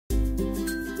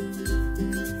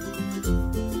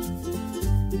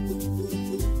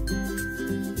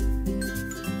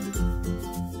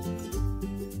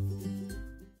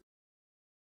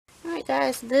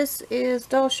guys, this is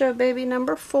Doll Show Baby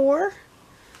number 4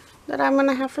 that I'm going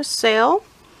to have for sale.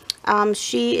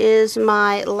 She is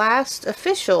my last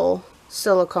official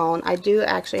silicone. I do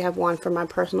actually have one from my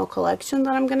personal collection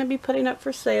that I'm going to be putting up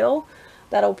for sale.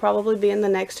 That'll probably be in the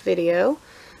next video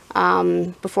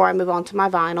before I move on to my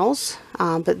vinyls.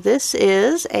 But this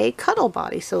is a Cuddle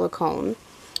body silicone.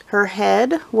 Her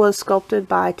head was sculpted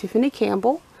by Tiffany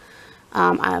Campbell.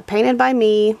 Painted by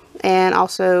me, and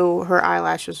also her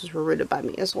eyelashes were rooted by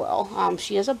me as well.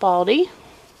 She is a baldy,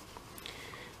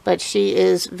 but she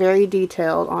is very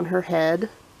detailed on her head.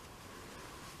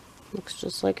 Looks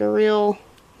just like a real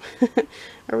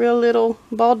a real little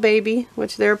bald baby,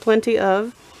 which there are plenty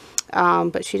of.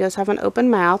 But she does have an open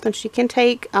mouth, and she can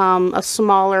take a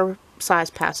smaller size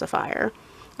pacifier.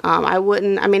 I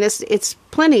mean, it's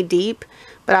plenty deep,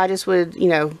 but I just would, you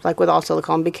know, like with all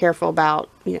silicone, be careful about,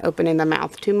 you know, opening the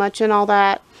mouth too much and all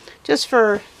that, just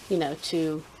for, you know,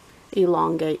 to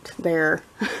elongate their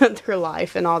their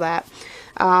life and all that.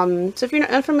 So if you're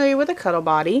not unfamiliar with a Cuddle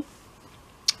body,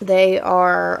 they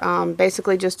are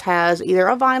basically just has either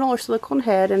a vinyl or silicone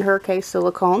head, in her case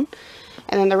silicone,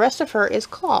 and then the rest of her is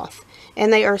cloth,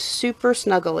 and they are super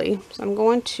snuggly. So I'm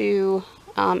going to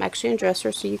actually undress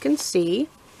her so you can see.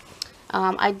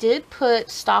 I did put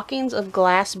stockings of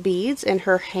glass beads in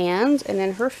her hands and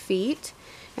in her feet,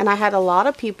 and I had a lot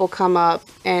of people come up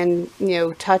and, you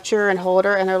know, touch her and hold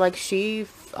her, and they're like, she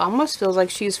almost feels like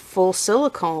she's full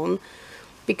silicone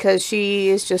because she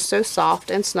is just so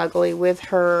soft and snuggly with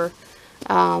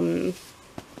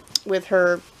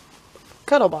her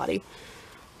Cuddle body.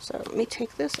 So let me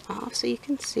take this off so you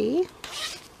can see.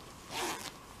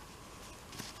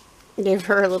 Give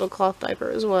her a little cloth diaper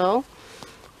as well.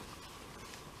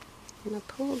 I'm going to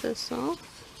pull this off.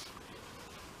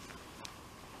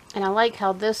 And I like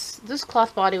how this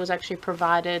cloth body was actually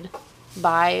provided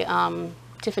by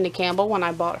Tiffany Campbell when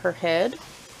I bought her head.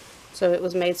 So it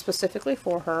was made specifically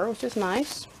for her, which is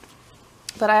nice.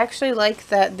 But I actually like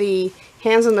that the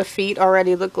hands and the feet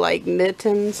already look like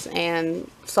mittens and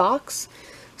socks.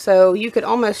 So you could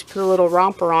almost put a little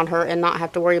romper on her and not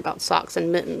have to worry about socks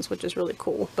and mittens, which is really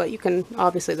cool. But you can,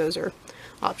 obviously those are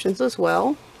options as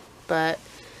well. But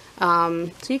so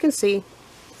you can see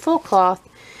full cloth.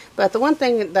 But the one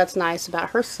thing that's nice about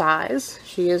her size,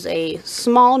 she is a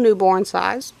small newborn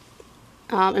size.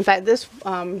 In fact, this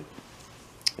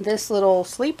little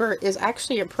sleeper is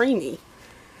actually a preemie.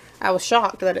 I was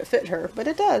shocked that it fit her, but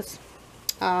it does.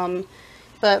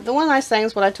 But the one nice thing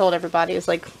is what I told everybody is,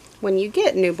 like, when you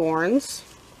get newborns,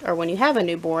 or when you have a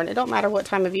newborn, it don't matter what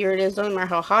time of year it is, doesn't matter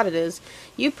how hot it is,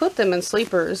 you put them in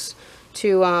sleepers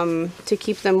to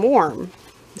keep them warm.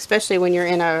 Especially when you're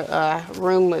in a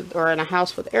room with, or in a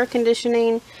house with air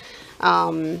conditioning.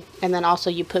 And then also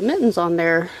you put mittens on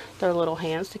their little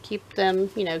hands to keep them,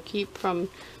 you know, keep from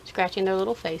scratching their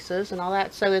little faces and all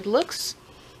that. So it looks,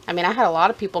 I mean, I had a lot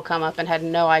of people come up and had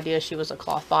no idea she was a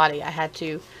cloth body. I had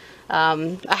to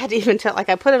even tell, like,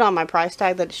 I put it on my price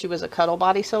tag that she was a Cuddle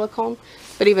body silicone.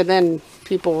 But even then,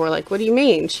 people were like, what do you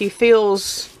mean? She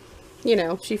feels, you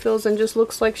know, she feels and just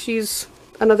looks like she's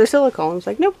another silicone. It's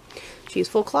like, nope. She's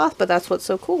full cloth, but that's what's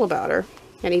so cool about her.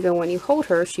 And even when you hold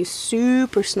her, she's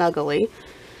super snuggly.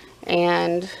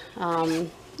 And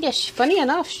yeah, funny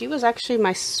enough, she was actually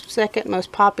my second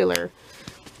most popular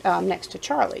next to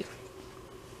Charlie.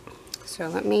 So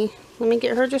let me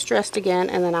get her just dressed again,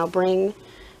 and then I'll bring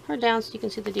her down so you can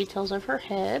see the details of her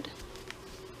head.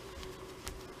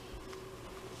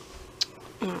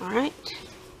 All right,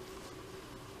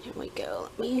 here we go.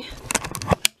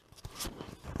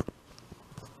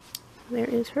 There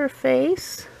is her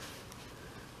face.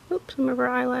 Oops, some of her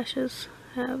eyelashes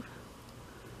have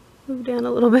moved down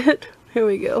a little bit. Here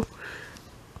we go.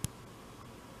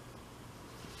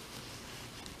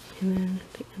 And then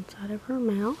the inside of her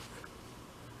mouth.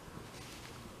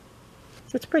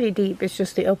 It's pretty deep. It's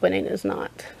just the opening is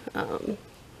not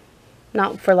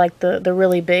for like the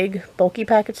really big bulky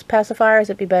packets pacifiers.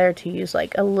 It'd be better to use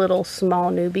like a little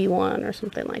small newbie one or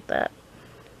something like that.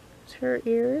 Her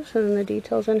ears and the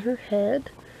details in her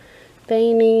head,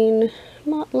 veining,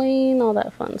 mottling, all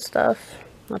that fun stuff.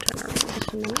 I'll turn her around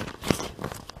just a minute.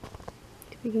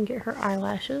 If you can get her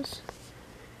eyelashes,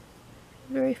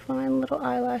 very fine little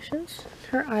eyelashes.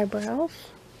 Her eyebrows,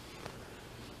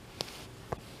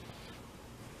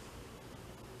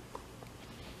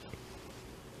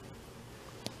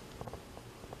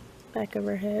 back of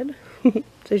her head.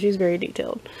 So she's very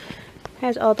detailed.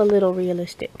 Has all the little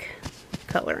realistic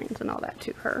colorings and all that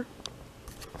to her.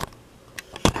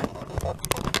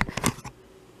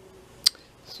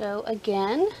 So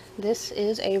again, this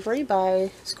is Avery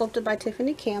sculpted by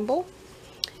Tiffany Campbell,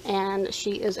 and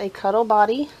she is a Cuddle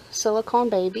body silicone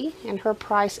baby, and her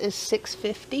price is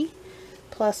 $650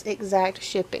 plus exact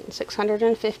shipping,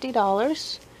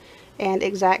 $650, and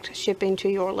exact shipping to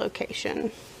your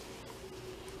location.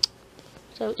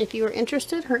 So if you are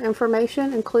interested, her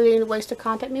information, including ways to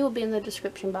contact me, will be in the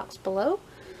description box below.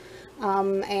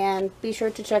 And be sure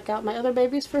to check out my other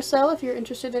babies for sale if you're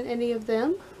interested in any of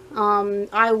them.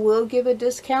 I will give a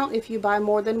discount if you buy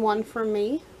more than one from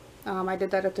me. I did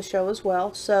that at the show as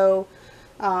well. So,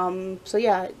 so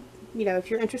yeah, you know, if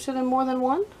you're interested in more than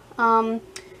one,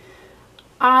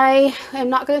 I am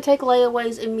not going to take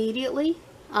layaways immediately.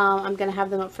 I'm going to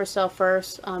have them up for sale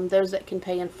first. Those that can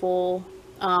pay in full,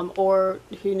 or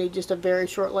who need just a very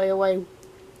short layaway,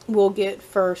 will get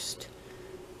first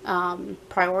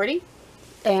priority.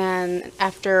 And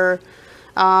after,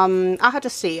 I'll have to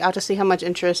see how much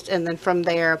interest, and then from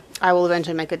there I will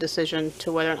eventually make a decision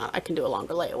to whether or not I can do a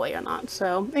longer layaway or not.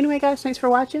 So anyway guys, thanks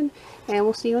for watching, and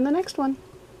we'll see you in the next one.